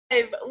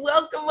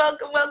Welcome,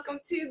 welcome, welcome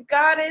to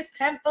Goddess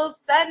Temple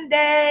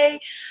Sunday.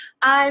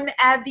 I'm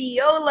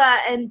Abiola,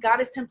 and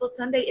Goddess Temple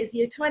Sunday is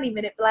your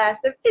 20-minute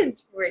blast of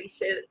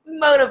inspiration,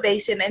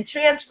 motivation, and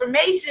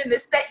transformation to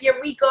set your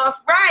week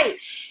off right.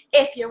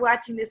 If you're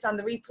watching this on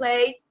the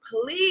replay,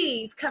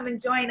 please come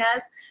and join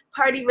us.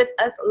 Party with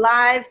us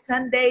live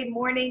Sunday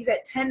mornings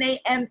at 10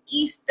 a.m.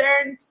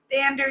 Eastern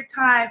Standard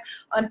Time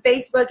on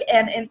Facebook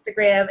and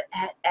Instagram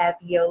at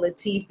Abiola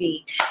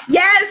TV.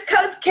 Yes,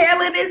 Coach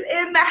Carolyn is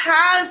in the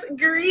house.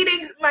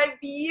 Greetings, my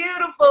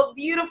beautiful,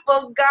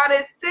 beautiful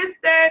goddess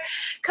sister.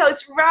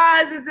 Coach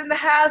Roz is in the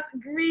house.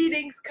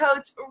 Greetings,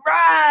 Coach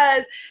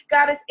Roz.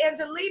 Goddess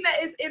Angelina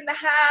is in the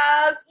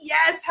house.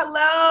 Yes,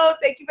 hello.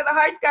 Thank you for the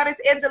hearts,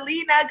 Goddess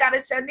Angelina.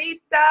 Goddess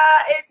Shanita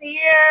is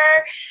here.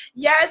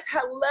 Yes,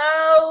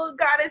 hello,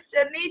 Goddess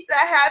Shanita.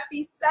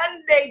 Happy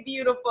Sunday,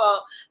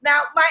 beautiful.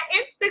 Now, my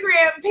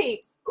Instagram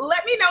peeps,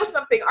 let me know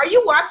something. Are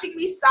you watching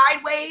me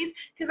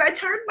sideways? Because I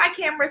turned my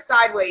camera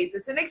sideways.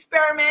 It's an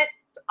experiment.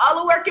 It's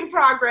all a work in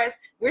progress.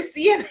 We're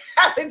seeing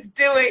how it's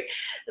doing.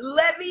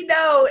 Let me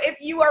know if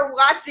you are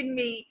watching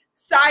me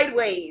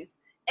sideways.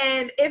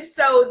 And if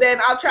so, then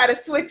I'll try to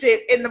switch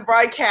it in the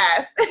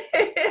broadcast.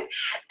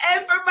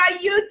 And for my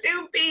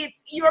YouTube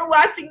peeps, you are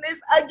watching this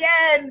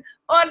again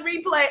on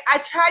replay. I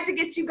tried to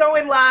get you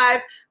going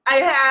live. I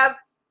have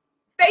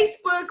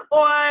Facebook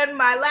on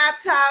my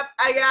laptop.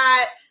 I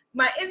got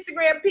my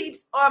Instagram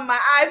peeps on my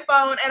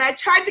iPhone. And I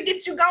tried to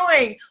get you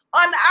going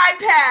on the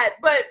iPad,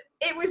 but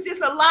it was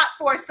just a lot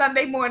for a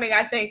Sunday morning,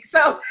 I think.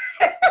 So,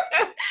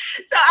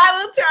 so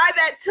I will try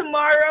that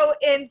tomorrow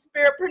in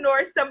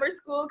Spiritpreneur Summer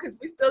School, because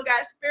we still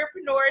got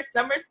Spiritpreneur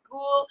Summer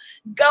School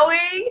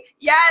going.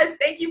 Yes,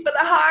 thank you for the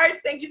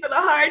hearts. Thank you for the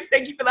hearts.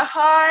 Thank you for the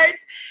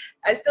hearts.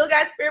 I still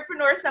got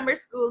Spiritpreneur Summer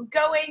School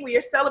going. We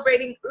are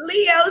celebrating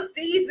Leo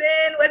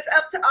season. What's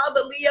up to all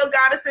the Leo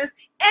goddesses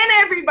and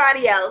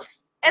everybody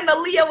else and the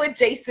Leo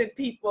adjacent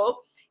people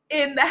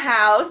in the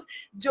house?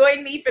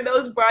 Join me for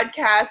those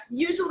broadcasts,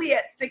 usually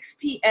at 6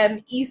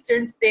 p.m.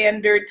 Eastern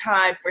Standard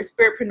Time for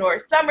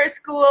Spiritpreneur Summer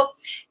School.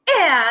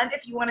 And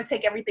if you want to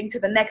take everything to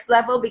the next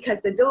level,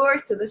 because the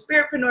doors to the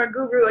Spiritpreneur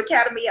Guru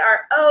Academy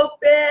are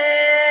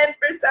open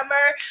for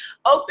summer,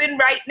 open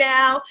right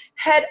now,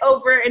 head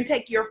over and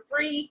take your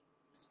free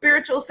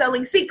Spiritual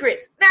Selling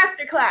Secrets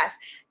Masterclass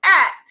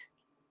at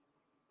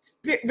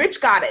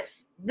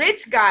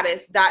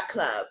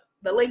richgoddess.club.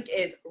 The link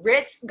is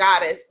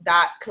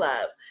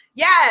richgoddess.club.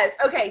 Yes.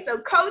 Okay. So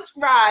Coach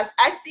Roz,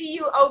 I see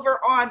you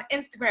over on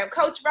Instagram.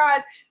 Coach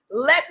Roz,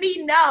 let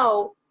me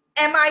know,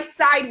 am I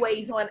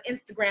sideways on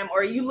Instagram,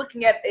 or are you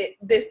looking at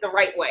this the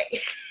right way?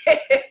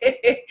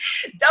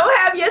 Don't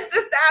have your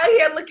sister out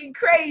here looking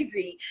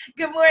crazy.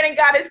 Good morning,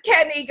 Goddess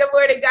Kenny. Good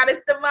morning,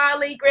 Goddess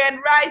Damali. Grand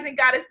Rising,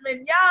 Goddess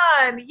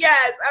Mignon.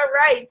 Yes. All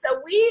right.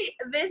 So we,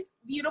 this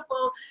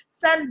beautiful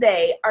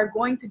Sunday, are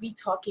going to be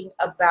talking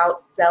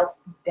about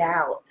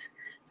self-doubt.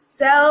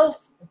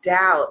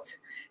 Self-doubt.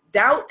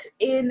 Doubt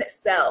in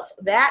self,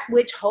 that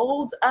which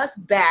holds us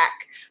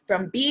back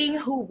from being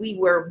who we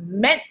were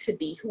meant to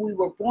be, who we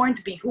were born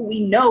to be, who we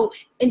know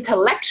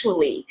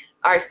intellectually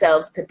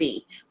ourselves to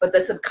be. But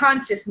the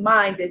subconscious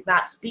mind does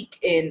not speak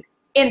in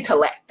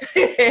intellect.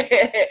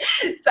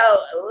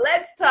 So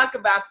let's talk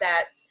about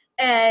that.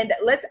 And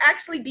let's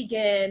actually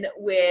begin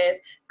with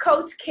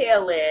Coach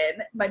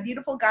Kaylin, my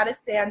beautiful goddess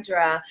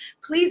Sandra.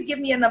 Please give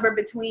me a number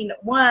between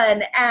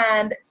 1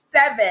 and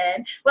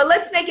 7. Well,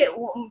 let's make it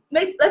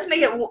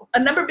a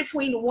number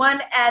between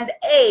 1 and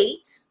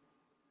 8,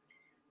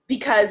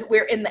 because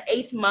we're in the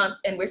 8th month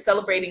and we're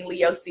celebrating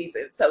Leo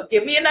season. So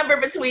give me a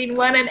number between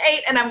 1 and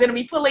 8, and I'm going to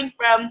be pulling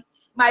from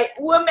my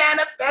We're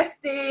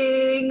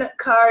Manifesting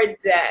card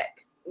deck.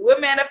 We're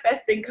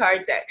Manifesting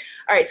card deck.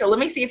 All right, so let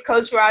me see if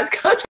Coach Roz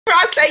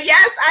say,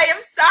 yes, I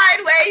am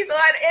sideways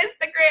on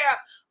Instagram.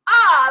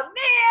 Oh,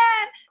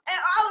 man. And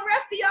all the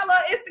rest of y'all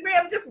on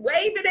Instagram just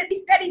waving at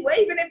me, steady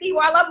waving at me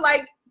while I'm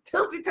like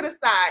tilted to the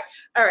side.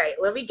 All right,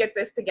 let me get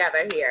this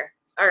together here.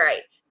 All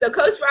right, so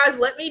Coach Roz,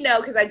 let me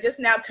know, because I just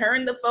now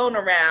turned the phone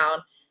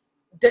around.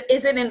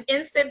 Is it an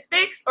instant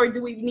fix, or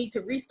do we need to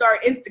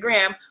restart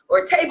Instagram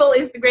or table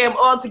Instagram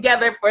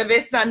altogether for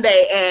this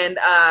Sunday and,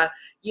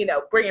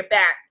 bring it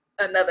back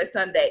another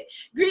Sunday?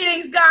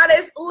 Greetings,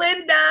 Goddess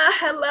Linda.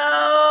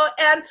 Hello,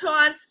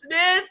 Antoine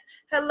Smith.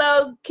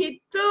 Hello,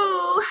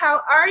 Kitu.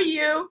 How are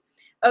you?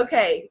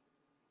 Okay.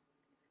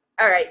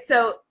 All right.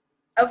 So,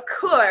 of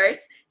course,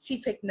 she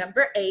picked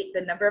number 8,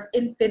 the number of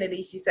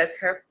infinity. She says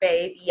her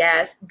fave.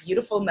 Yes,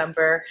 beautiful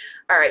number.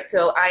 All right.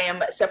 So I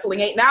am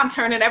shuffling 8. Now I'm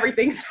turning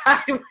everything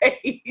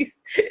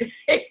sideways.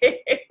 All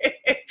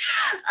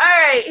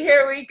right.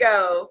 Here we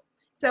go.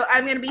 So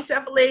I'm going to be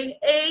shuffling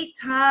 8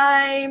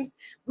 times.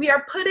 We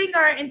are putting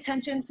our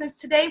intention, since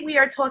today we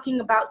are talking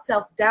about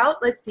self-doubt.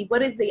 Let's see,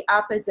 what is the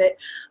opposite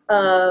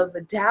of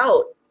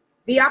doubt?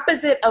 The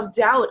opposite of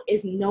doubt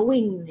is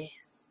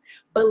knowingness,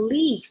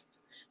 belief,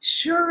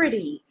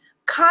 surety,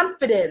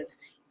 confidence,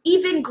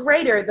 even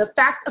greater, the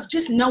fact of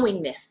just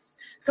knowingness.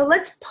 So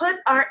let's put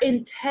our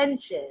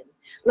intention,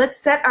 let's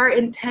set our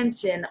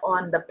intention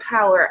on the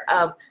power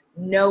of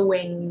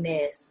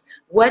knowingness.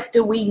 What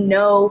do we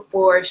know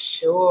for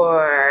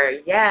sure?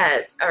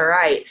 Yes. All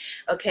right.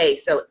 Okay.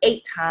 So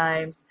 8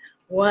 times.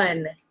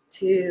 1,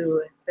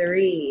 2,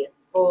 3,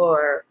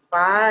 4,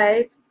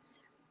 5,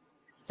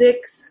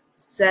 6,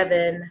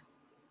 7,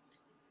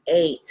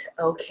 8.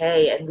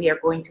 Okay. And we are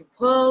going to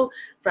pull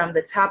from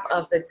the top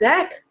of the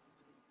deck.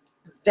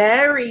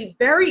 Very,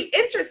 very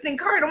interesting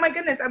card. Oh my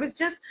goodness. I was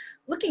just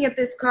looking at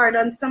this card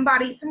on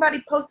somebody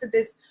posted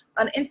this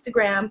on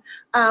Instagram.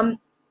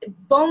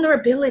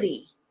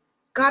 Vulnerability.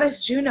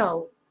 Goddess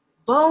Juno.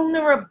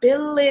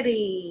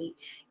 Vulnerability.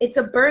 It's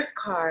a birth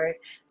card.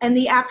 And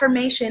the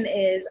affirmation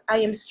is, I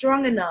am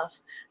strong enough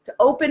to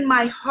open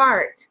my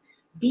heart,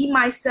 be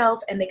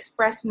myself, and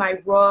express my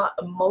raw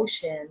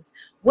emotions.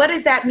 What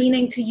is that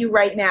meaning to you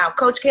right now?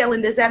 Coach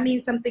Kaylin, does that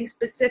mean something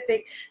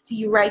specific to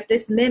you right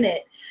this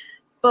minute?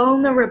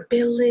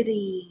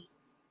 Vulnerability.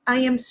 I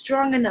am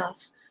strong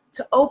enough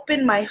to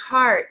open my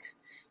heart,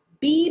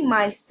 be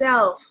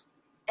myself,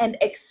 and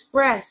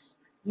express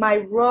my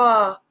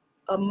raw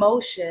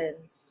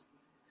emotions.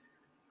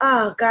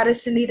 Oh,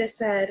 Goddess Shanita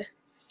said,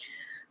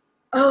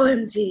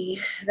 OMG,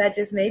 that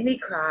just made me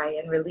cry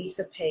and release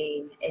a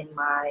pain in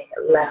my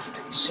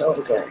left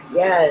shoulder.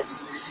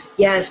 Yes,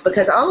 yes,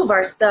 because all of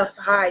our stuff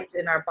hides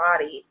in our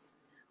bodies.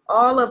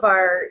 All of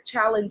our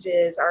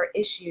challenges, our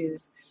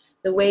issues,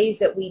 the ways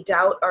that we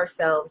doubt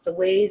ourselves, the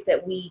ways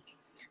that we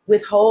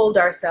withhold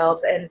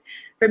ourselves. And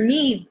for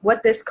me,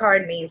 what this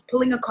card means,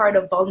 pulling a card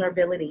of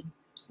vulnerability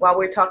while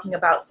we're talking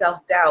about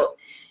self-doubt,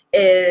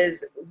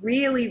 is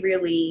really,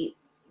 really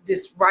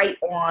just right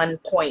on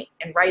point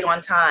and right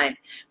on time.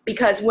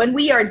 Because when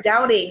we are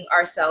doubting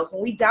ourselves,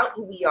 when we doubt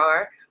who we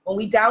are, when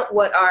we doubt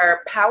what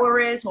our power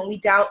is, when we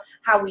doubt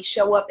how we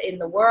show up in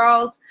the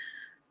world,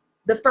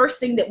 the first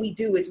thing that we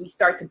do is we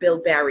start to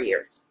build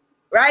barriers,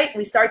 right?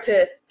 We start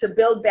to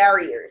build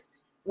barriers,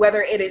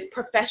 whether it is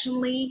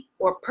professionally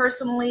or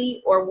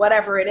personally or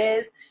whatever it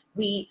is.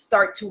 We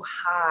start to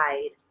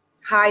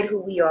hide who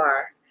we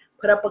are,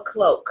 put up a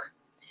cloak.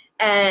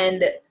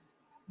 And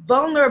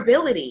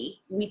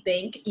vulnerability, we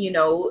think,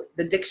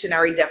 the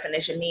dictionary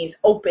definition means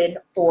open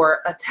for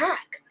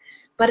attack,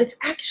 but it's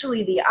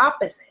actually the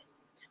opposite.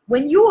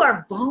 When you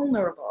are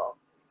vulnerable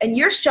and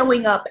you're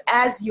showing up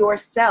as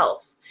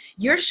yourself,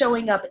 you're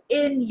showing up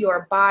in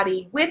your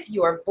body, with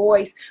your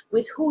voice,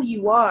 with who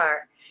you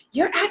are,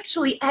 you're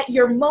actually at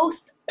your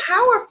most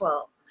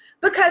powerful.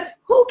 Because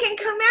who can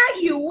come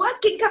at you?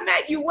 What can come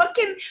at you? What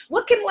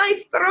can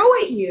life throw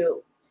at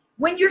you?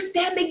 When you're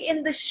standing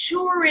in the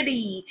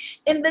surety,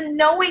 in the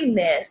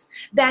knowingness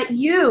that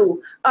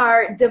you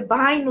are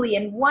divinely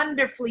and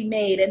wonderfully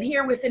made and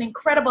here with an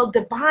incredible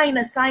divine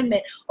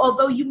assignment,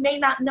 although you may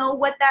not know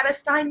what that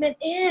assignment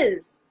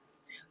is.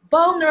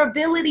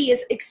 Vulnerability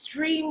is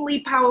extremely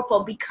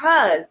powerful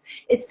because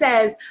it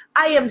says,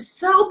 I am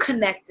so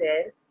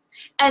connected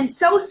and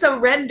so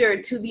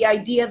surrendered to the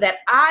idea that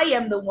I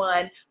am the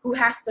one who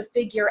has to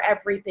figure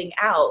everything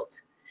out,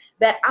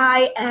 that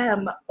I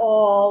am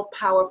all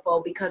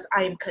powerful because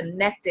I am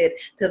connected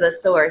to the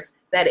source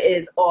that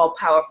is all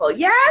powerful.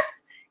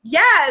 Yes?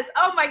 Yes.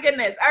 Oh my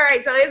goodness. All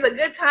right. So it's a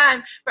good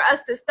time for us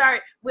to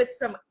start with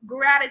some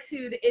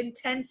gratitude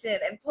intention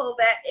and pull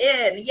that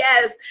in.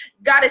 Yes.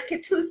 Goddess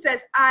Ketu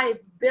says, I've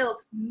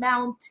built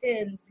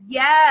mountains.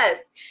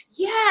 Yes.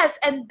 Yes.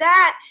 And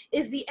that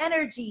is the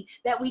energy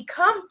that we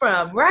come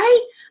from,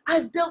 right?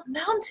 I've built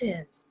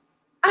mountains.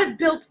 I've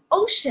built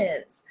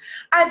oceans.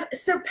 I've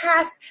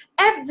surpassed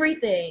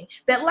everything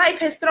that life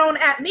has thrown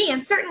at me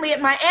and certainly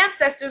at my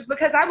ancestors,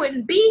 because I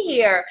wouldn't be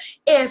here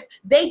if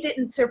they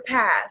didn't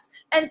surpass.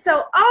 And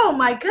so, oh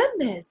my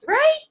goodness,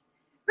 right?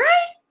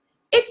 Right?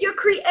 If your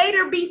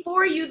creator be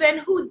for you, then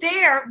who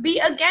dare be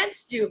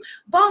against you?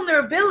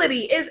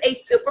 Vulnerability is a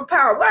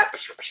superpower. What?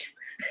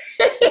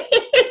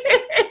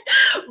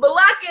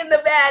 Blocking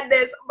the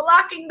badness,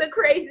 blocking the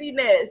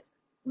craziness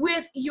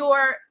with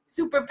your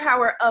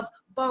superpower of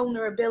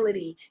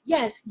vulnerability.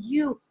 Yes,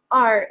 you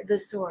are the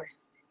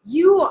source.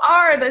 You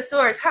are the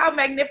source. How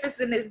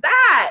magnificent is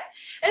that?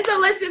 And so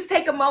let's just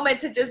take a moment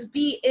to just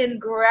be in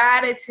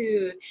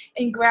gratitude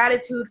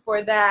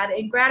for that,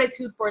 in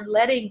gratitude for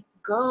letting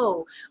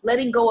go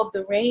of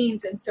the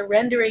reins and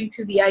surrendering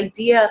to the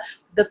idea,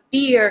 the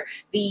fear,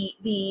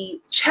 the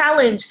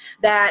challenge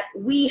that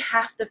we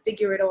have to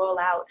figure it all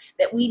out,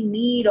 that we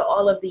need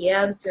all of the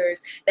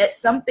answers, that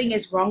something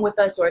is wrong with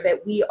us or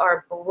that we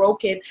are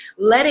broken,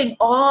 letting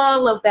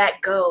all of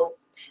that go,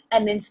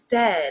 and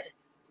instead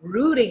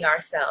rooting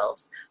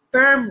ourselves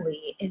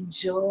firmly in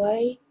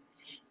joy,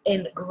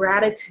 in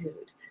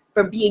gratitude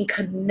for being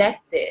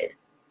connected,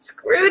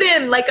 screwed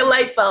in like a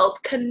light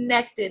bulb,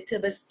 connected to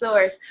the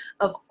source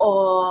of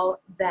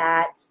all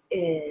that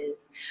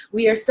is.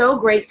 We are so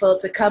grateful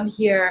to come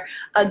here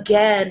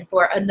again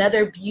for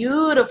another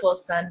beautiful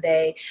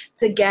Sunday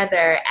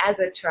together as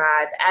a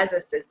tribe, as a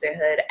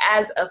sisterhood,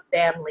 as a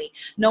family,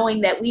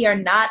 knowing that we are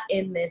not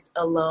in this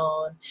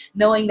alone,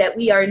 knowing that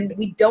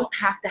we don't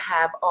have to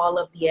have all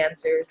of the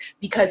answers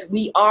because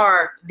we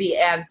are the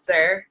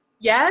answer.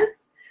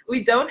 Yes?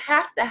 We don't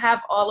have to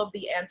have all of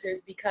the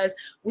answers because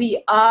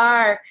we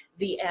are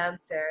the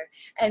answer.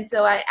 And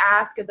so I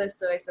ask the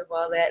source of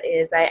all that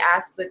is, I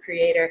ask the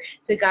Creator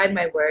to guide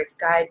my words,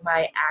 guide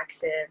my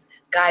actions,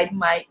 guide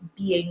my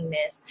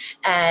beingness,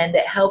 and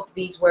help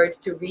these words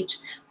to reach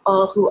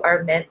all who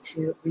are meant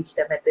to reach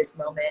them at this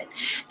moment.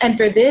 And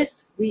for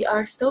this, we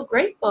are so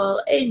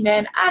grateful.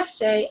 Amen,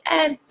 ashe,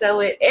 and so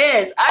it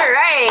is. All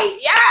right,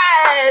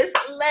 yes,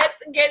 let's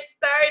get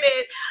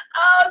started.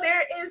 Oh,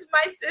 there is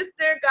my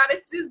sister,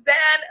 Goddess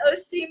Suzanne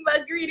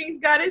Oshima. Greetings,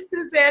 Goddess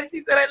Suzanne.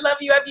 She said, I love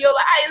you, Abiola.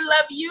 I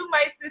love you,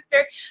 my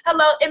sister.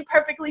 Hello,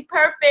 Imperfectly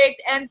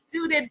Perfect and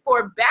Suited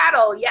for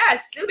Battle.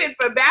 Yes, Suited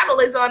for Battle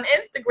is on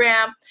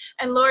Instagram.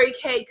 And Lori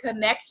K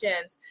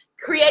Connections.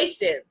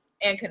 Creations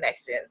and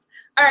connections.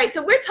 All right,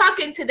 so we're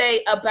talking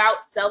today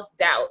about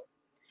self-doubt,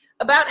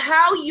 about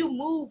how you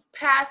move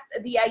past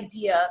the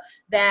idea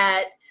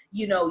that,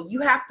 you know,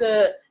 you have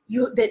to,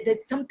 that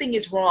something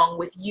is wrong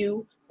with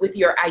you, with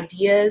your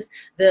ideas.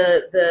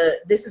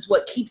 This is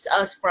what keeps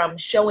us from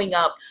showing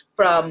up,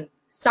 from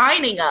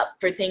signing up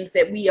for things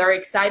that we are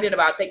excited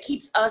about, that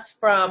keeps us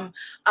from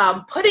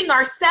putting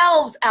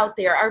ourselves out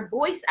there, our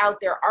voice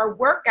out there, our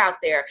work out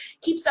there,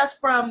 keeps us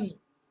from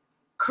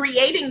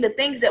creating the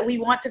things that we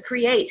want to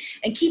create,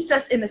 and keeps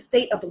us in a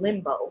state of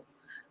limbo,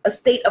 a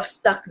state of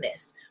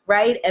stuckness,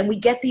 right? And we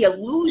get the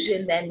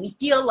illusion, then we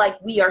feel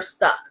like we are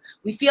stuck.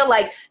 We feel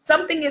like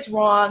something is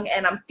wrong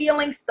and I'm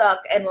feeling stuck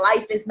and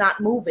life is not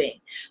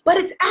moving. But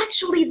it's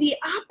actually the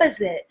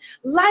opposite.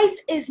 Life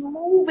is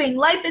moving.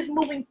 Life is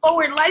moving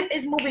forward. Life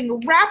is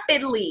moving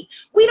rapidly.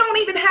 We don't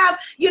even have,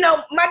 you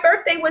know, my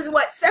birthday was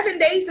 7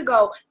 days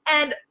ago,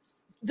 and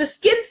the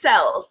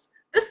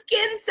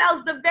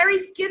very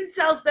skin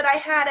cells that I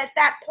had at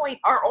that point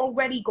are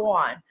already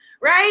gone,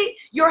 right?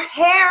 Your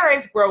hair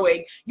is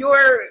growing,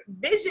 your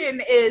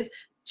vision is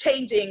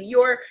changing,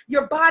 your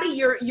body,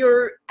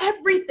 your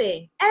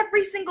everything,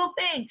 every single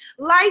thing.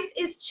 Life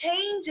is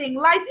changing.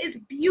 Life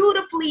is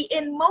beautifully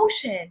in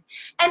motion,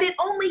 and it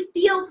only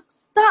feels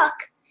stuck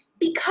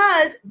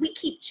because we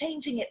keep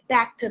changing it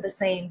back to the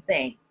same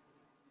thing.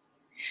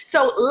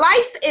 So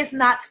life is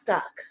not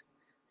stuck.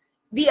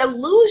 The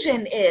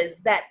illusion is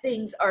that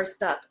things are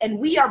stuck, and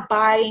we are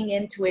buying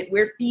into it.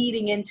 We're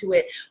feeding into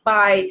it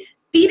by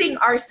feeding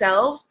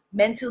ourselves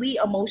mentally,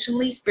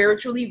 emotionally,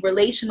 spiritually,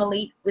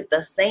 relationally with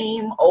the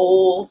same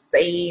old.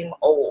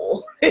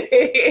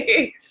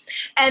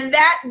 And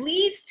that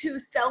leads to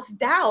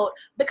self-doubt,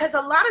 because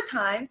a lot of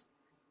times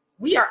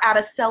we are out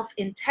of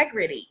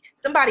self-integrity.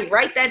 Somebody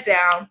write that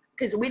down,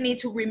 because we need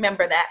to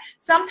remember that.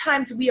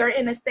 Sometimes we are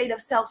in a state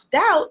of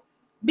self-doubt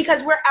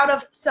because we're out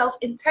of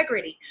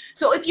self-integrity.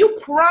 So if you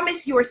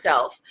promise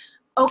yourself,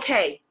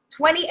 okay,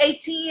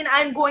 2018,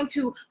 I'm going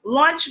to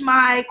launch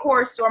my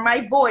course or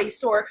my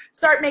voice, or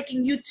start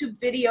making YouTube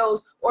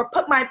videos, or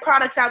put my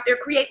products out there,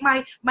 create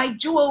my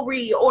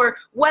jewelry, or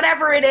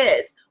whatever it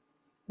is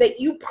that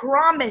you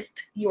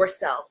promised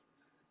yourself.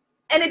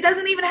 And it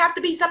doesn't even have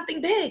to be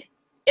something big.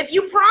 If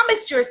you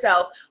promised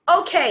yourself,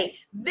 okay,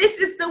 this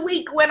is the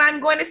week when I'm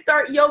going to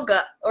start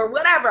yoga, or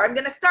whatever, I'm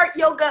going to start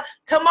yoga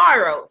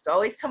tomorrow. It's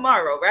always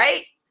tomorrow,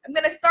 right? I'm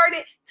going to start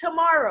it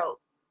tomorrow.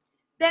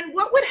 Then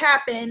what would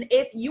happen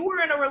if you were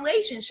in a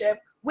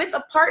relationship with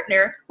a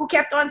partner who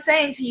kept on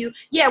saying to you,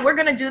 yeah, we're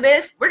going to do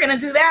this, we're going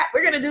to do that,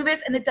 we're going to do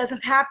this, and it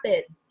doesn't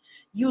happen?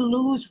 You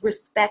lose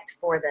respect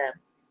for them,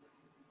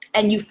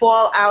 and you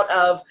fall out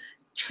of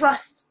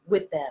trust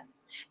with them.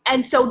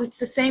 And so it's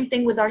the same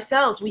thing with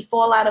ourselves. We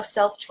fall out of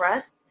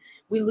self-trust.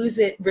 We lose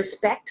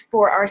respect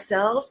for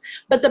ourselves.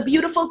 But the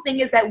beautiful thing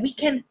is that we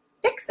can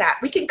fix that.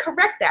 We can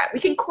correct that.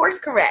 We can course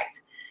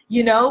correct.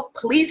 You know,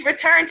 please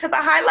return to the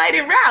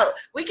highlighted route.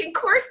 We can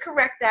course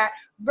correct that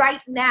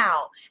right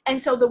now.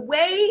 And so the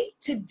way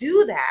to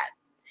do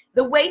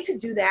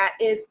that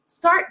is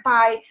start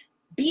by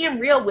being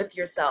real with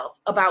yourself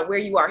about where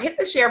you are. Hit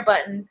the share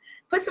button.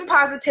 Put some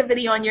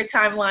positivity on your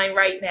timeline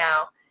right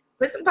now.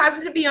 Put some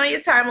positivity on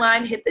your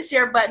timeline. Hit the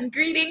share button.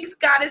 Greetings,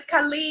 Goddess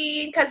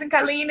Colleen. Cousin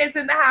Colleen is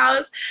in the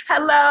house.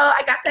 Hello.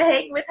 I got to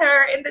hang with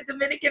her in the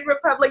Dominican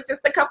Republic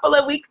just a couple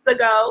of weeks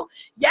ago.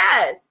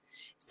 Yes.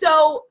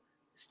 So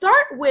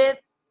start with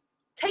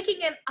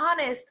taking an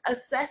honest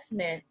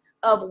assessment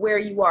of where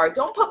you are.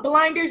 Don't put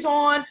blinders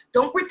on.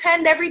 Don't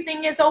pretend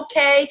everything is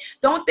okay.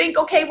 Don't think,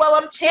 okay, well,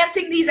 I'm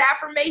chanting these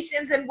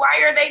affirmations and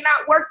why are they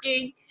not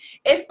working?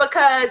 It's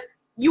because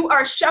you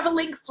are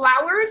shoveling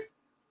flowers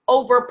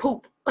over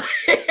poop.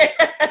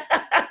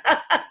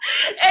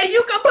 And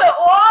you can put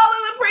all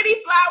of the pretty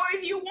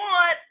flowers you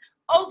want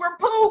over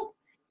poop,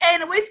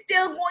 and we're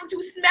still going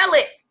to smell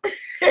it.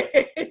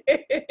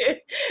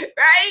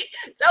 Right?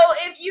 So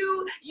if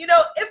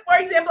if, for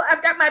example,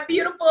 I've got my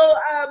beautiful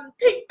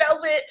pink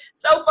velvet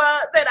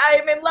sofa that I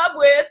am in love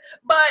with,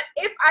 but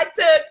if I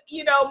took,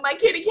 my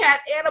kitty cat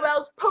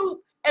Annabelle's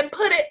poop and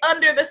put it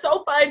under the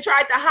sofa and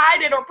tried to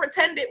hide it or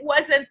pretend it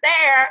wasn't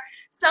there,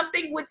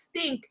 something would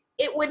stink.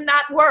 It would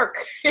not work.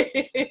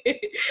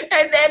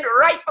 And then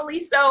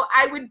rightfully so,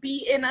 I would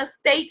be in a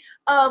state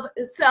of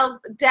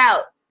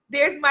self-doubt.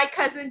 There's my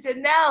cousin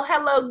Janelle.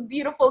 Hello,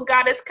 beautiful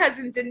goddess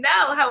cousin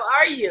Janelle. How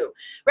are you?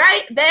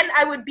 Right? Then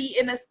I would be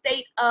in a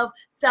state of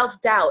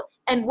self-doubt.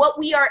 And what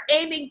we are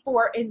aiming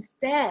for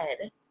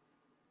instead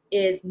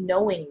is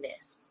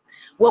knowingness.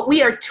 What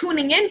we are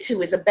tuning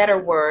into is a better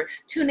word.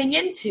 Tuning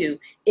into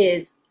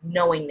is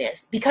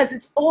knowingness, because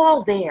it's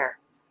all there.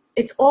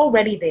 It's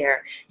already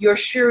there. Your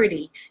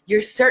surety,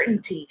 your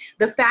certainty,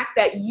 the fact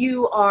that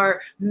you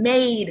are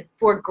made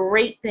for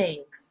great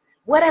things,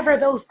 whatever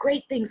those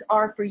great things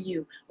are for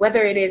you,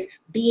 whether it is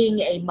being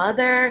a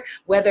mother,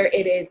 whether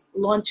it is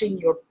launching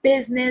your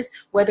business,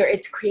 whether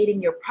it's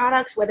creating your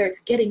products, whether it's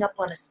getting up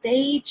on a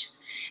stage.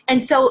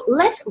 And so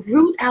let's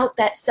root out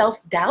that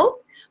self-doubt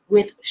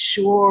with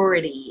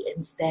surety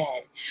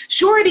instead.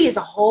 Surety is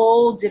a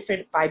whole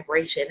different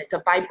vibration. It's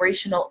a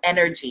vibrational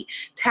energy,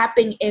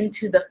 tapping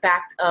into the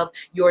fact of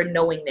your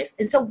knowingness.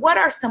 And so what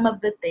are some of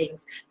the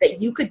things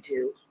that you could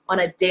do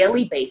on a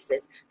daily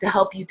basis to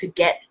help you to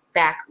get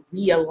back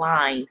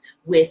realigned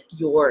with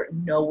your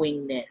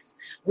knowingness,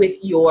 with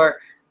your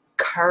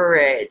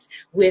courage,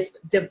 with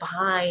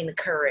divine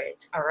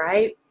courage, all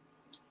right?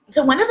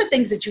 So one of the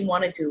things that you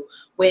want to do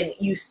when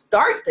you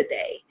start the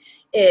day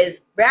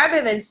is,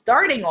 rather than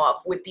starting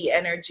off with the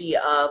energy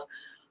of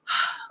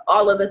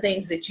all of the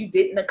things that you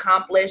didn't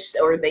accomplish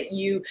or that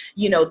you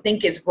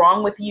think is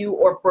wrong with you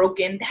or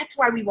broken, that's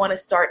why we want to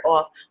start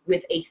off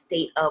with a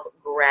state of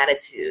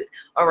gratitude.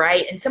 All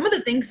right. And some of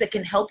the things that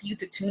can help you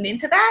to tune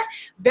into that,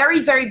 very,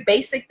 very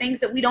basic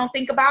things that we don't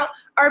think about,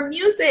 are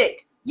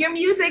music. Your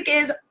music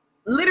is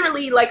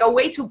literally like a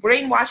way to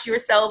brainwash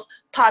yourself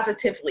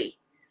positively.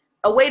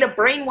 A way to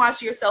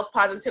brainwash yourself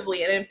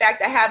positively. And in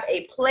fact, I have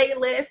a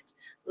playlist.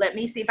 Let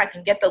me see if I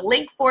can get the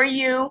link for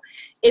you.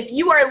 If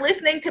you are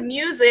listening to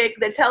music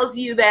that tells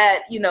you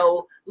that,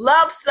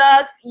 love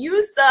sucks,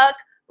 you suck,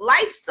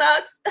 life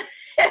sucks,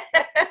 and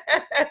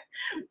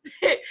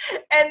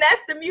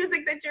that's the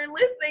music that you're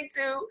listening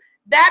to,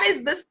 that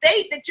is the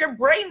state that you're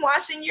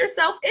brainwashing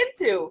yourself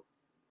into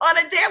on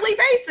a daily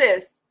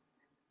basis.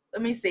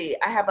 Let me see.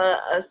 I have a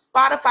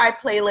Spotify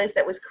playlist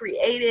that was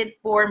created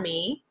for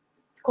me.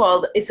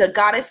 It's a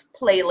goddess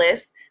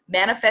playlist,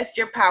 Manifest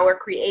Your Power,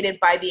 created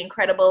by the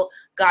incredible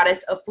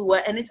goddess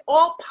Afua, and it's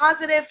all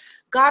positive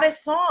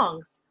goddess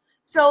songs.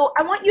 So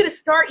I want you to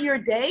start your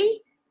day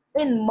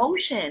in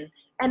motion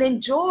and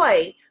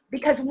enjoy,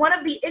 because one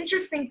of the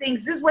interesting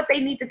things, this is what they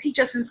need to teach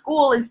us in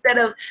school instead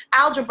of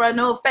algebra.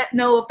 No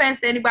offense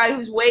to anybody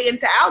who's way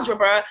into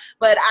algebra,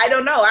 but I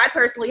don't know. I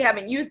personally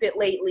haven't used it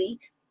lately,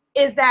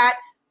 is that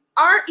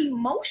our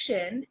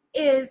emotion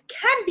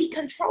can be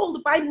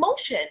controlled by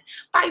motion,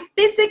 by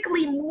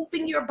physically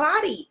moving your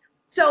body.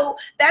 So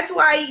that's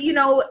why,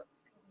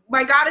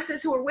 my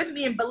goddesses who are with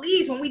me in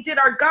Belize, when we did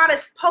our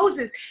goddess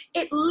poses,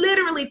 it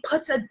literally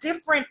puts a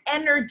different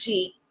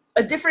energy,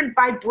 a different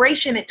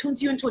vibration. It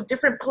tunes you into a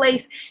different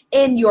place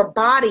in your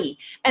body.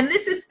 And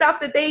this is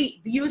stuff that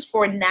they use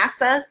for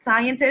NASA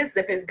scientists.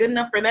 If it's good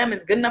enough for them,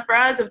 it's good enough for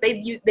us. If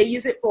they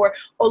use it for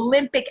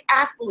Olympic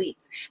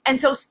athletes. And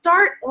so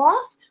start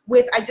off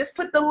with, I just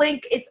put the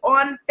link. It's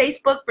on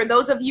Facebook. For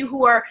those of you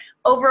who are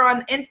over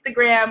on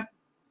Instagram,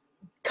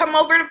 come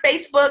over to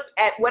Facebook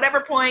at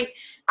whatever point.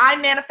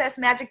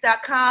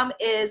 imanifestmagic.com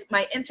is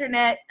my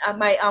internet,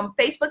 my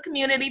Facebook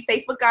community,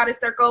 Facebook Goddess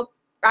Circle.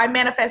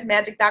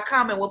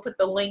 imanifestmagic.com, and we'll put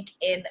the link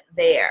in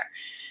there.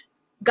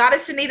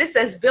 Goddess Shanita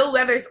says, Bill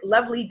Weathers'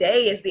 Lovely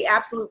Day is the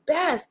absolute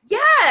best.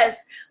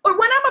 Yes. Or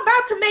when I'm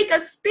about to make a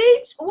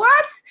speech,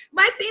 what?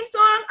 My theme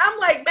song, I'm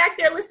like back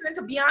there listening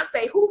to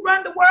Beyonce, Who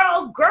Run the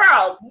World?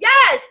 Girls.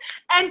 Yes.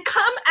 And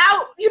come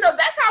out.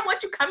 That's how I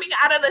want you coming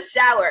out of the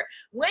shower.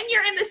 When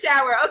you're in the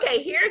shower,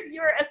 okay, here's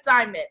your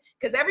assignment,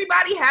 because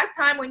everybody has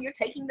time when you're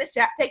taking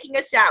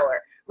a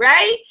shower,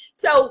 right?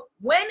 So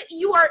when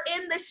you are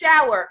in the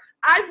shower,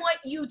 I want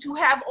you to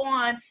have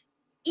on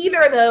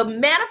either the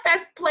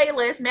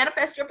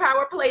Manifest Your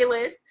Power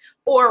playlist,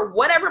 or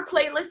whatever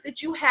playlist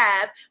that you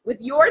have with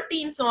your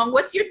theme song.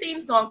 What's your theme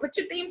song? Put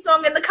your theme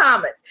song in the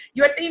comments.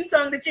 Your theme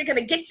song that you're going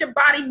to get your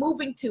body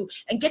moving to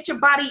and get your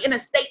body in a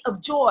state of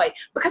joy.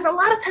 Because a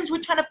lot of times we're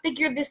trying to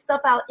figure this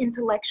stuff out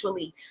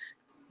intellectually.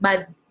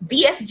 My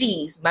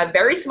VSGs, my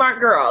very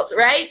smart girls,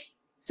 right?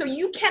 So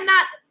you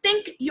cannot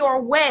think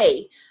your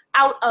way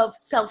out of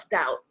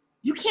self-doubt.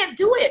 You can't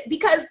do it,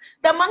 because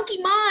the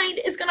monkey mind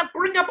is going to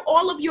bring up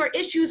all of your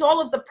issues, all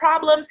of the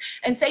problems,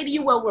 and say to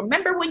you, well,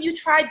 remember when you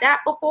tried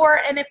that before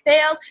and it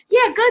failed?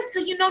 Yeah, good. So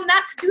you know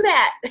not to do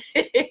that.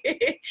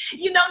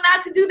 You know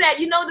not to do that.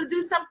 You know to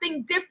do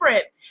something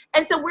different.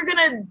 And so we're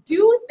going to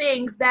do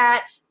things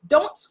that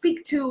don't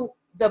speak to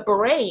the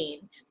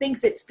brain,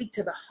 things that speak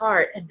to the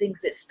heart, and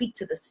things that speak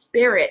to the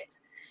spirit.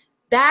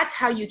 That's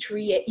how you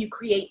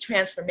create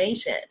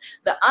transformation.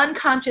 The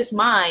unconscious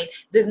mind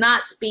does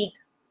not speak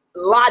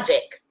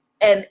logic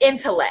and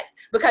intellect,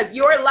 because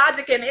your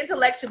logic and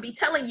intellect should be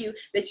telling you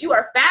that you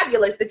are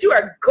fabulous, that you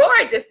are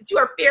gorgeous, that you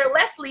are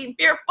fearlessly and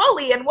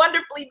fearfully and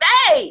wonderfully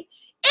made.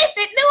 If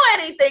it knew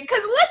anything,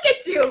 because look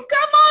at you.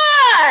 Come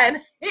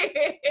on.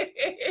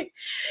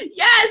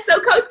 Yes. So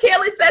Coach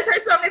Kaylin says her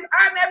song is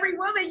I'm Every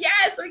Woman.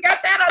 Yes, we got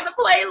that on the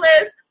playlist.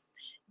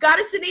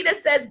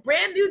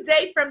 New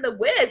Day from The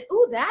Wiz.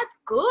 Ooh, that's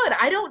good.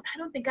 I don't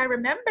think I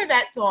remember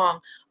that song.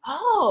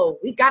 Oh,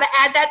 we've got to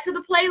add that to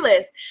the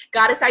playlist.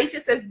 Goddess Aisha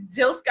says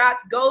Jill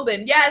Scott's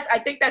Golden. Yes, I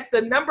think that's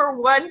the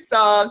 #1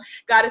 song,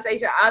 Goddess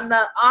Aisha,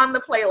 on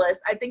the playlist.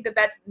 I think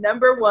that's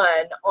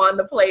 #1 on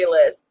the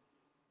playlist.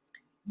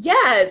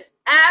 Yes,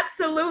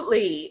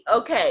 absolutely.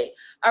 Okay.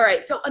 All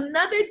right. So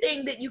another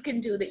thing that you can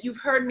do that you've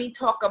heard me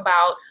talk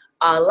about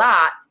a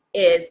lot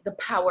is the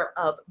power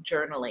of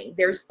journaling.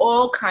 There's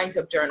all kinds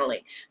of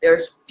journaling.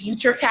 There's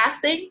future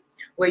casting,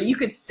 where you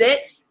could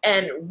sit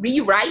and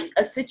rewrite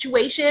a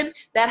situation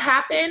that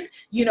happened,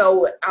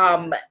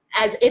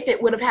 as if it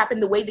would have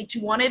happened the way that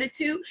you wanted it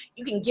to.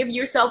 You can give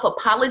yourself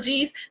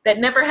apologies that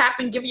never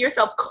happened, give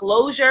yourself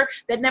closure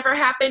that never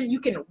happened. You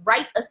can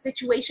write a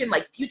situation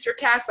like future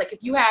cast, like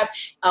if you have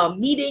a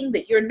meeting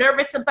that you're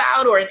nervous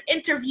about or an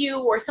interview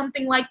or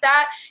something like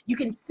that, you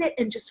can sit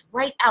and just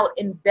write out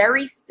in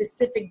very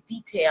specific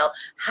detail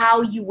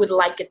how you would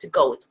like it to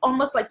go. It's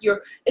almost like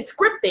it's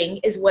scripting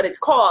is what it's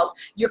called.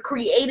 You're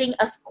creating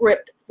a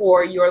script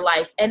for your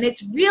life. And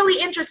it's really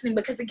interesting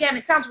because, again,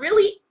 it sounds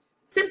really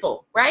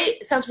simple, right?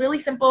 It sounds really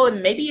simple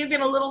and maybe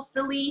even a little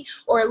silly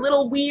or a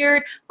little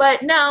weird,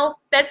 but no,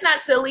 that's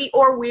not silly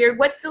or weird.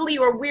 What's silly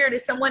or weird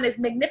is someone as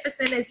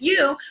magnificent as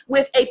you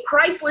with a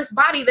priceless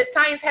body that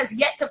science has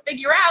yet to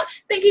figure out,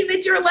 thinking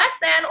that you're less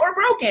than or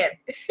broken.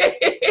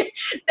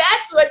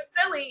 That's what's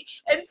silly.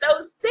 And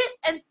so sit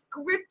and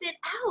script it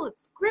out.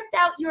 Script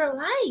out your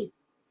life.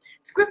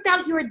 Script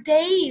out your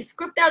days.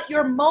 Script out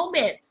your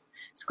moments.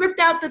 Script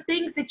out the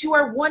things that you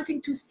are wanting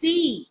to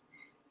see.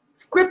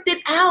 Script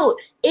it out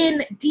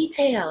in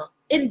detail,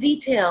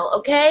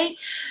 okay?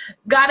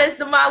 Goddess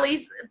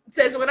Damali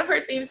says one of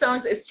her theme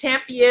songs is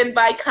Champion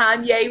by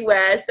Kanye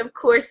West. Of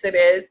course it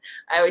is.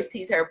 I always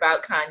tease her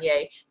about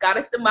Kanye.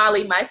 Goddess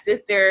Damali, my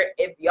sister,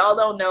 if y'all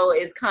don't know,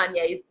 is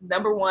Kanye's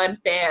 #1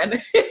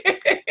 fan.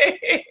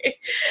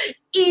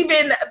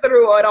 Even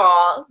through it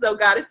all. So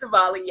Goddess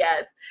Damali,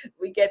 yes,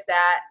 we get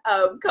that.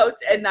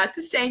 Coach, and not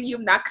to shame you,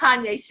 not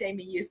Kanye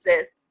shaming you,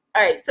 sis.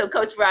 All right, so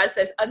Coach Roz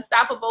says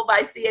Unstoppable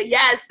by Sia.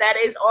 Yes, that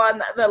is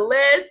on the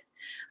list.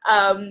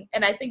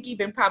 And I think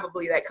even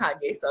probably that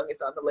Kanye song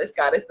is on the list,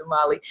 Goddess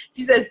Damali.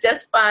 She says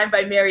Just Fine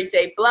by Mary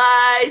J.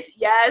 Blige.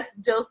 Yes,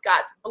 Jill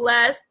Scott's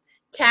Blessed.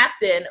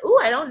 Captain. Ooh,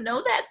 I don't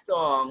know that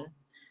song.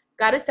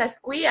 Goddess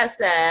Esquia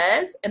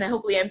says, and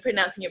hopefully I'm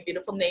pronouncing your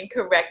beautiful name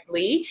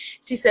correctly.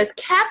 She says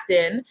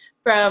Captain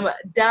from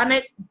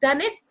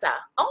Danitza.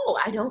 Oh,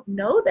 I don't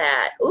know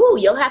that. Ooh,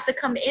 you'll have to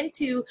come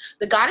into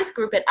the Goddess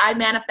group at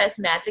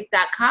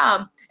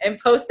imanifestmagic.com and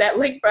post that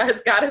link for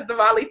us. Goddess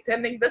Damali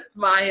sending the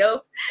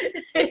smiles.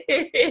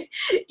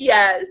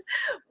 Yes.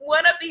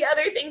 One of the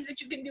other things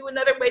that you can do,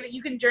 another way that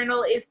you can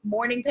journal is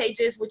morning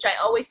pages, which I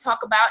always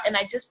talk about. And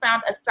I just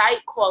found a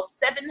site called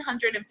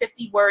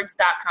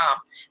 750words.com.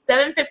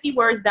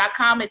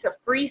 750words.com. It's a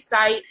free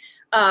site.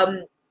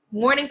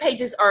 Morning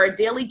pages are a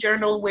daily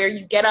journal where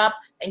you get up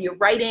and you're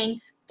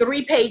writing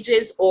 3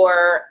 pages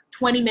or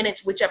 20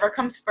 minutes, whichever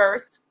comes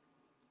first.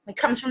 It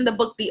comes from the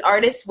book, The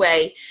Artist's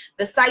Way.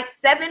 The site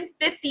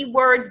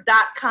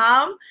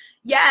 750words.com.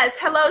 Yes,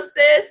 hello,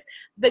 sis.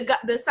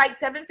 The site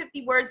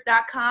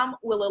 750words.com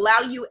will allow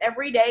you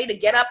every day to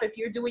get up if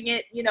you're doing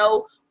it,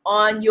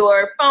 on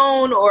your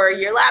phone or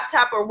your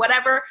laptop or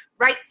whatever.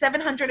 Write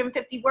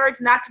 750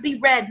 words, not to be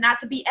read, not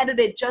to be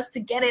edited, just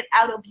to get it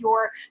out of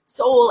your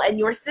soul and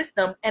your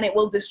system, and it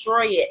will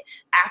destroy it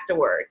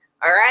afterward.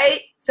 All right?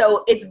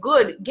 So it's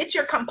good. Get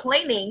your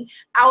complaining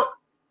out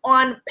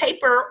on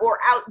paper or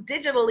out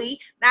digitally,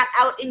 not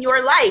out in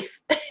your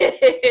life.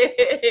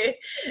 Right?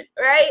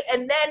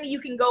 And then you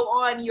can go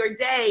on your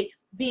day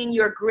being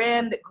your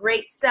grand,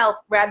 great self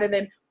rather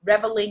than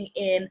reveling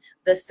in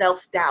the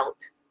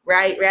self-doubt.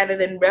 Right? Rather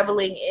than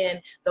reveling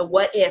in the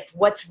what if,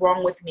 what's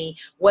wrong with me?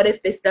 What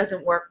if this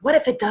doesn't work? What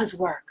if it does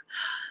work?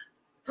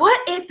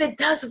 What if it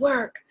does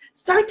work?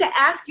 Start to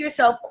ask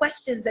yourself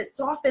questions that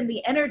soften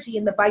the energy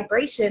and the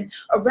vibration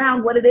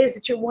around what it is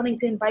that you're wanting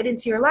to invite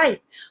into your life.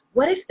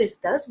 What if this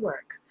does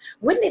work?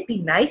 Wouldn't it be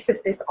nice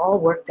if this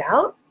all worked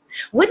out?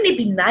 Wouldn't it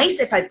be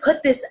nice if I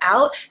put this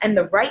out and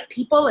the right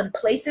people and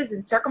places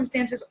and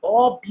circumstances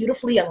all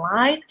beautifully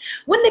aligned?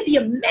 Wouldn't it be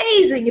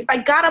amazing if I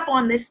got up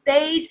on this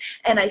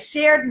stage and I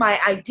shared my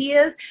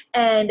ideas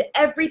and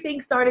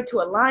everything started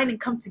to align and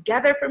come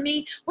together for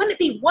me? Wouldn't it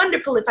be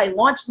wonderful if I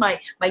launched my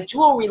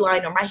jewelry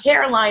line or my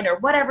hair line or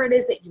whatever it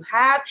is that you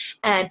have,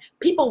 and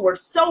people were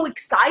so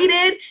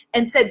excited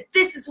and said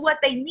this is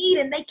what they need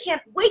and they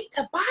can't wait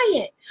to buy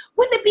it?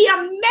 Wouldn't it be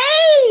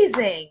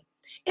amazing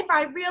if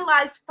I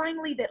realized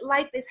finally that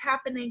life is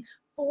happening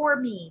for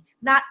me,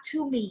 not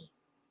to me?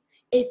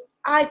 If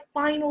I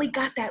finally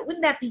got that.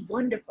 Wouldn't that be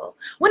wonderful?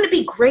 Wouldn't it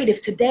be great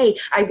if today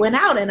I went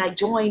out and I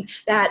joined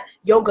that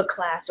yoga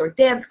class or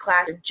dance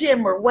class or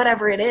gym or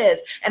whatever it is,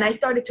 and I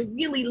started to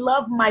really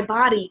love my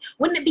body?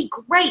 Wouldn't it be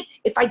great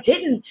if I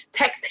didn't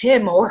text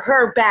him or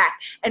her back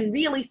and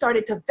really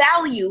started to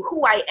value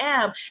who I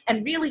am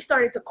and really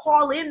started to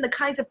call in the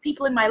kinds of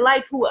people in my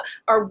life who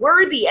are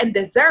worthy and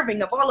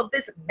deserving of all of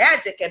this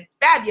magic and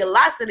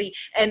fabulosity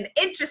and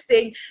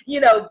interesting,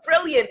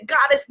 brilliant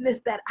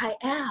goddessness that I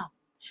am?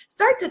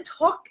 Start to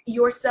talk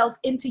yourself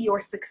into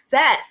your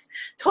success.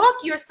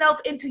 Talk yourself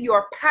into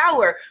your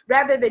power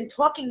rather than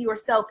talking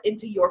yourself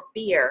into your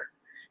fear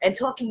and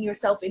talking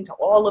yourself into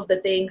all of the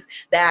things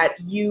that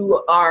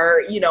you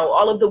are,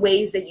 all of the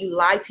ways that you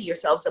lie to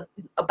yourselves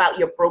about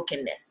your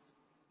brokenness.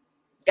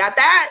 Got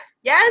that?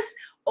 Yes?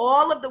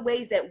 All of the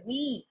ways that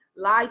we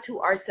lie to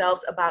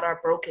ourselves about our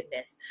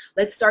brokenness.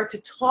 Let's start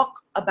to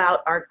talk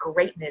about our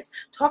greatness.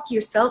 Talk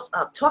yourself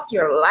up. Talk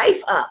your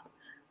life up.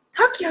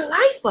 Talk your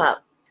life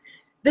up.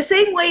 The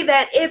same way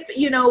that if,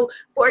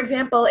 for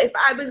example, if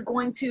I was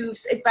going to,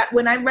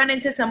 when I run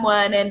into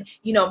someone and,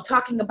 I'm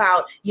talking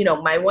about,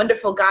 my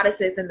wonderful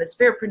goddesses in the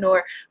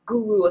Spiritpreneur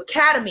Guru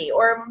Academy,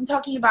 or I'm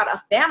talking about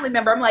a family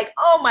member, I'm like,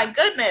 oh my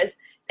goodness,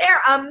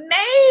 they're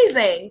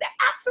amazing. They're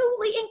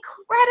absolutely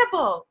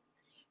incredible.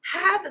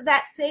 Have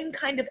that same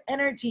kind of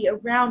energy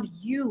around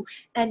you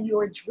and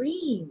your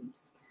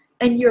dreams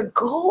and your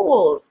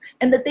goals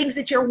and the things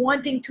that you're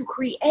wanting to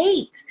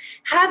create.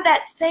 Have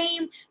that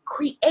same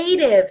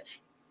creative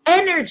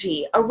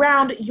energy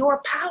around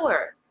your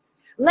power.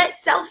 Let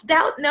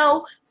self-doubt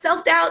know.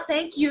 Self-doubt,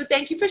 thank you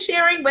for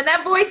sharing. When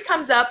that voice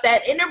comes up,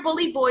 that inner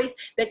bully voice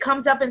that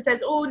comes up and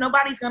says, oh,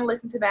 nobody's going to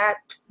listen to that.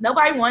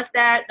 Nobody wants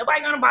that.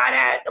 Nobody going to buy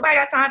that. Nobody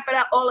got time for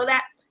that, all of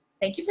that.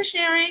 Thank you for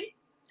sharing.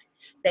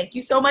 Thank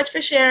you so much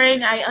for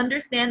sharing. I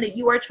understand that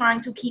you are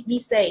trying to keep me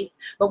safe,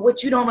 but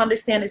what you don't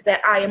understand is that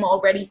I am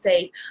already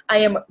safe. I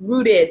am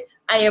rooted.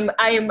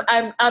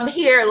 I'm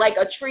here like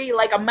a tree,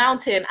 like a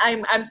mountain.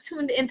 I'm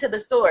tuned into the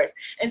source.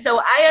 And so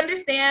I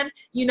understand,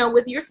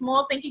 with your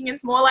small thinking and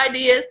small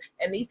ideas,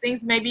 and these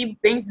things may be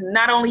things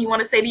not only you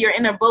want to say to your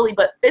inner bully,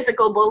 but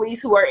physical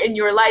bullies who are in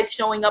your life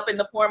showing up in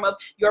the form of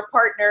your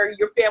partner,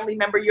 your family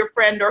member, your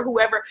friend, or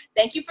whoever.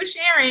 Thank you for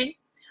sharing.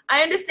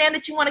 I understand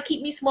that you want to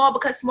keep me small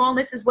because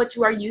smallness is what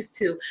you are used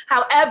to.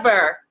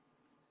 However,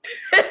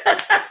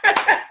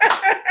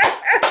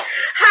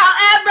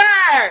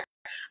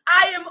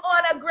 I am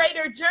on a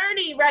greater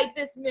journey right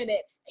this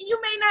minute. And you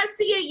may not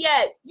see it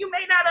yet. You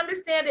may not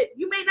understand it.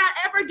 You may not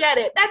ever get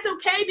it. That's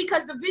okay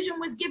because the vision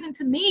was given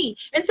to me.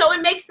 And so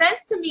it makes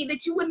sense to me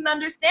that you wouldn't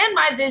understand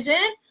my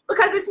vision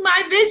because it's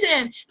my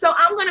vision. So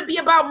I'm going to be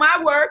about my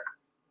work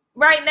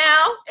right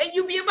now and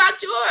you be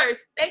about yours.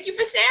 Thank you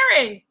for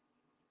sharing.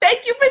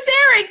 Thank you for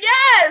sharing.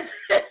 Yes.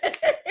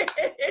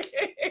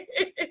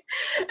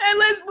 And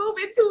let's move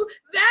into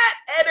that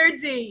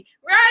energy,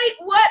 right?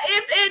 What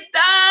if it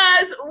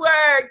does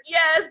work?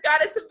 Yes,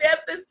 Goddess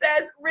Samantha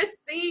says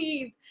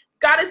received.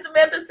 Goddess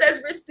Samantha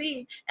says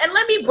received. And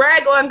let me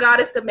brag on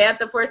Goddess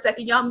Samantha for a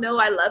second. Y'all know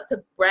I love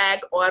to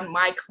brag on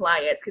my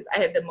clients because I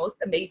have the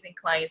most amazing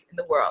clients in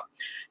the world.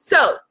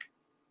 So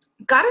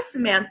Goddess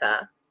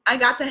Samantha, I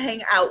got to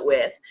hang out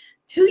with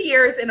 2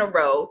 years in a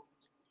row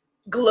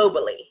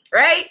globally,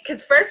 right?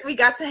 Because first we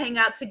got to hang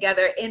out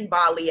together in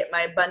Bali at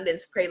my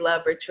Abundance Pray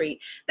Love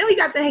retreat. Then we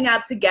got to hang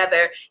out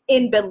together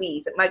in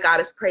Belize at my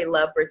Goddess Pray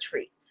Love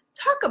retreat.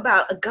 Talk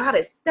about a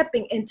goddess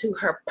stepping into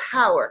her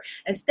power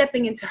and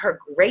stepping into her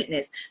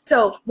greatness.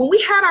 So when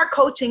we had our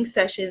coaching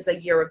sessions a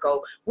year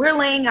ago, we're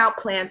laying out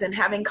plans and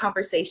having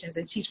conversations,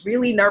 and she's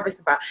really nervous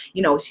about,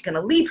 is she going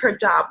to leave her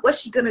job?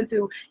 What's she going to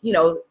do?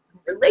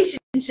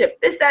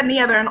 Relationship, this, that, and the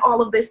other, and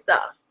all of this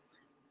stuff.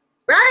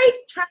 Right?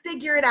 Try to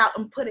figure it out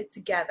and put it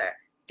together.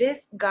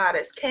 This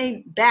goddess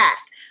came back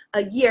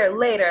a year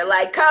later,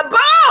 like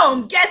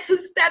kaboom! Guess who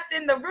stepped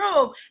in the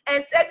room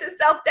and said to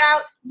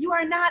self-doubt, you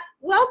are not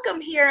welcome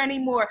here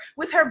anymore,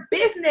 with her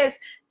business,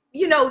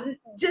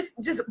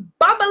 just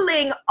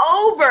bubbling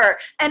over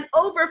and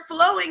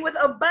overflowing with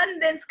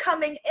abundance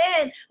coming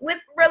in, with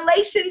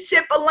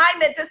relationship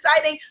alignment,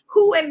 deciding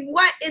who and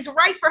what is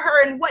right for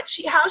her and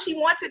how she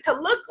wants it to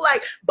look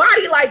like,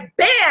 body like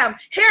bam,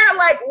 hair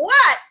like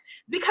what?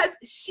 Because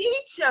she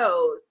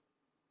chose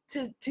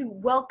to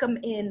welcome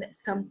in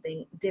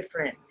something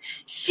different.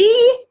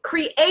 She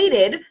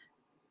created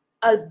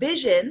a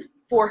vision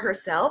for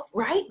herself,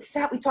 right?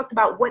 We talked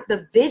about what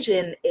the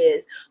vision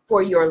is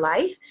for your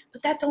life,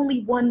 but that's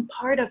only one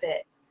part of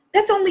it.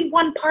 That's only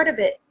one part of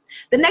it.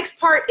 The next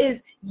part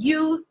is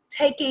you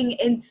taking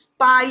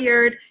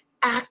inspired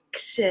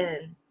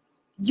action.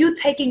 You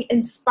taking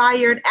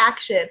inspired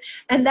action.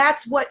 And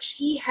that's what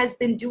she has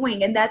been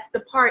doing. And that's the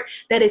part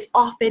that is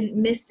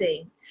often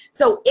missing.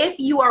 So if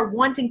you are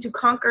wanting to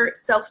conquer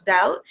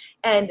self-doubt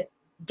and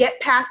get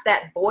past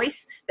that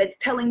voice that's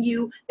telling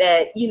you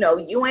that,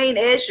 you ain't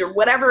ish or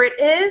whatever it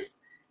is,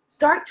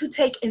 start to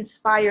take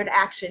inspired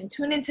action.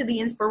 Tune into the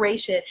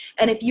inspiration.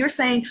 And if you're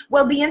saying,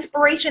 well, the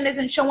inspiration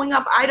isn't showing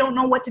up, I don't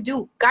know what to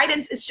do.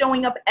 Guidance is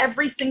showing up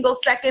every single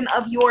second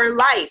of your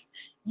life.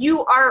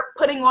 You are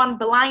putting on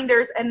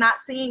blinders and not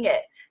seeing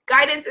it.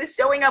 Guidance is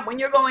showing up when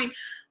you're going,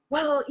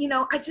 well, you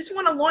know, I just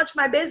want to launch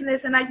my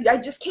business and I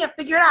just can't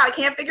figure it out. I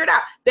can't figure it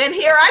out. Then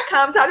here I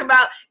come talking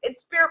about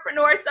it's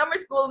Spiritpreneur Summer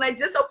School, and I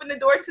just opened the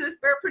doors to the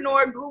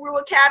Spiritpreneur Guru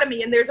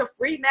Academy, and there's a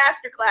free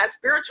masterclass,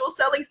 Spiritual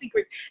Selling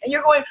Secrets. And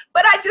you're going,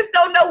 but I just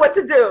don't know what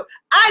to do.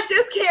 I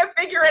just can't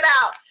figure it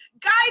out.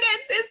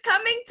 Guidance is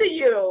coming to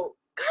you.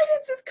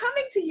 Guidance is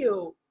coming to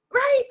you.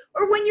 Right?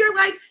 Or when you're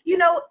like, you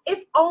know,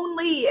 if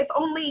only,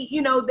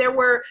 you know, there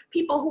were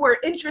people who were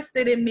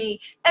interested in me,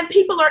 and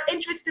people are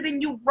interested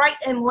in you right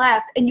and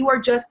left, and you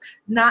are just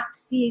not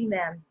seeing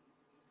them.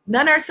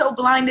 None are so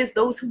blind as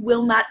those who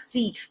will not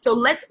see. So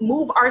let's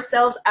move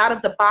ourselves out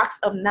of the box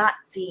of not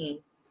seeing.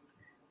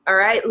 All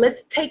right?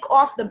 Let's take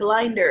off the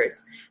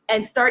blinders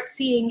and start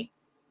seeing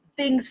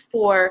things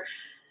for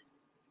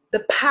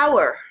the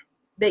power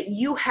that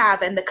you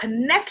have and the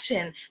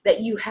connection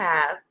that you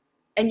have.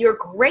 And your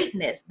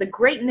greatness, the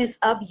greatness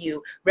of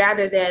you,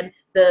 rather than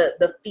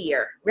the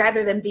fear,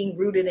 rather than being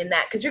rooted in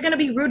that. Because you're going to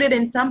be rooted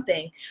in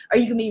something. Are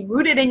you going to be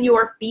rooted in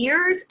your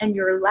fears and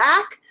your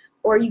lack,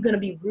 or are you going to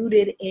be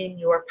rooted in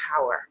your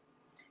power?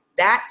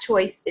 That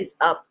choice is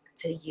up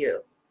to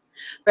you.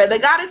 For the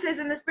goddesses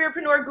in the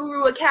Spiritpreneur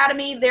Guru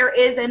Academy, there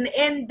is an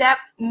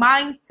in-depth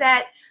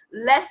mindset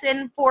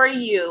lesson for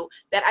you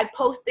that I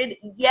posted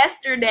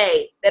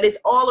yesterday that is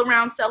all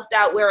around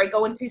self-doubt, where I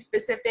go into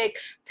specific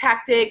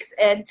tactics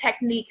and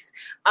techniques,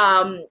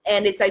 and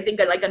it's, I think,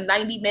 like a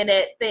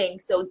 90-minute thing.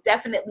 So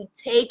definitely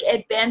take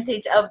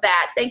advantage of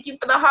that. Thank you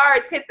for the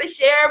hearts. Hit the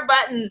share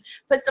button.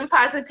 Put some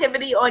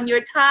positivity on your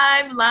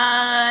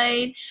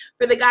timeline.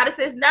 For the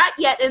goddesses not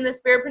yet in the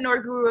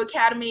Spiritpreneur Guru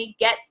Academy,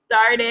 get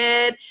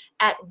started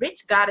at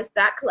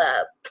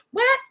richgoddess.club.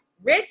 What?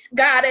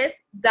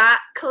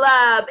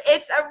 richgoddess.club.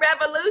 It's a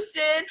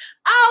revolution.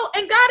 Oh,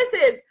 and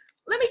goddesses,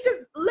 let me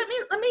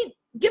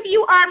give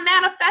you our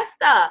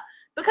manifesta,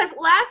 because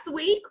last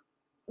week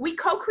we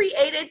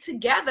co-created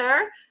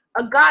together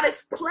a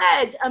goddess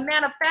pledge, a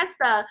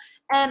manifesta,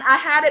 and I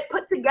had it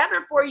put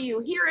together for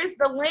you. Here is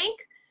the link.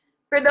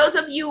 For those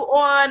of you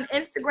on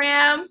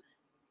Instagram,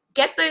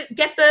 get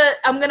the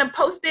I'm going to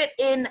post it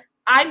in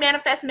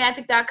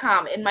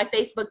imanifestmagic.com in my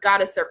Facebook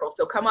Goddess Circle.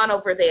 So come on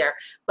over there.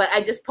 But I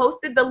just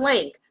posted the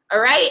link. All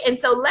right. And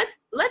so let's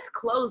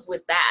close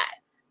with that.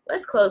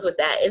 Let's close with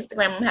that.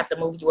 Instagram, I'm gonna have to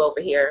move you over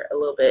here a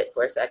little bit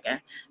for a second.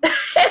 The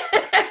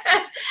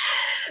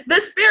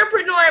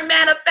Spiritpreneur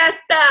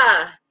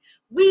Manifesta.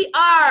 We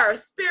are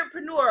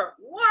Spiritpreneur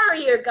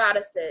warrior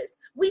goddesses.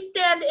 We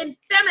stand in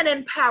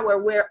feminine power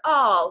where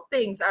all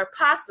things are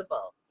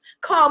possible.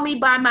 Call me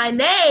by my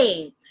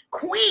name,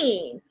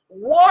 Queen,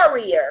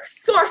 warrior,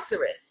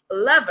 sorceress,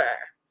 lover.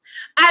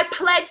 I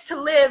pledge to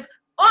live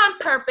on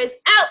purpose,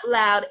 out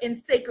loud, in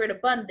sacred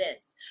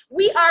abundance.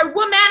 We are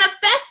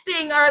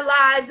manifesting our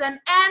lives and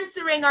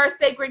answering our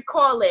sacred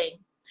calling.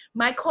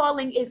 My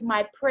calling is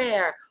my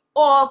prayer.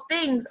 All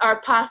things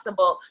are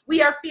possible.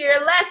 We are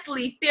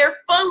fearlessly,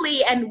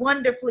 fearfully, and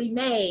wonderfully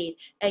made.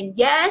 And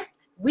yes,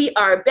 we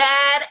are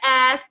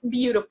badass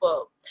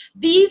beautiful.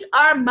 These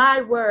are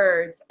my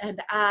words,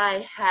 and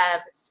I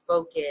have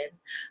spoken.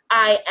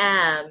 I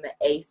am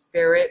a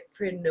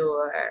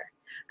spiritpreneur.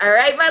 All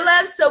right, my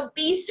love. So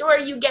be sure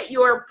you get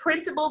your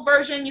printable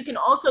version. You can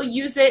also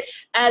use it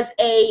as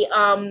a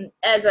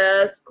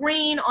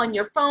screen on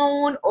your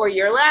phone or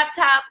your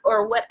laptop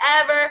or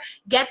whatever.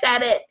 Get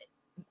that at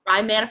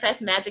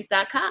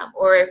imanifestmagic.com.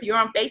 Or if you're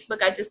on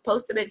Facebook, I just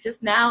posted it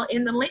just now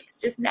in the links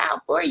just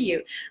now for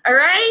you. All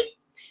right.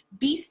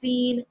 Be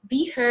seen,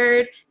 be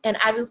heard, and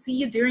I will see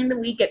you during the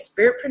week at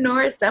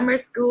Spiritpreneur Summer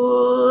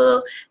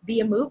School. Be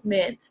a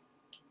movement.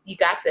 You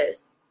got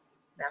this.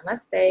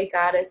 Namaste,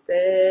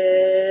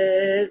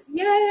 goddesses.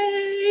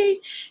 Yay!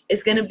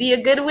 It's going to be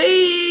a good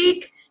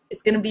week.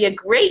 It's going to be a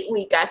great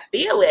week. I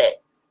feel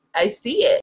it. I see it.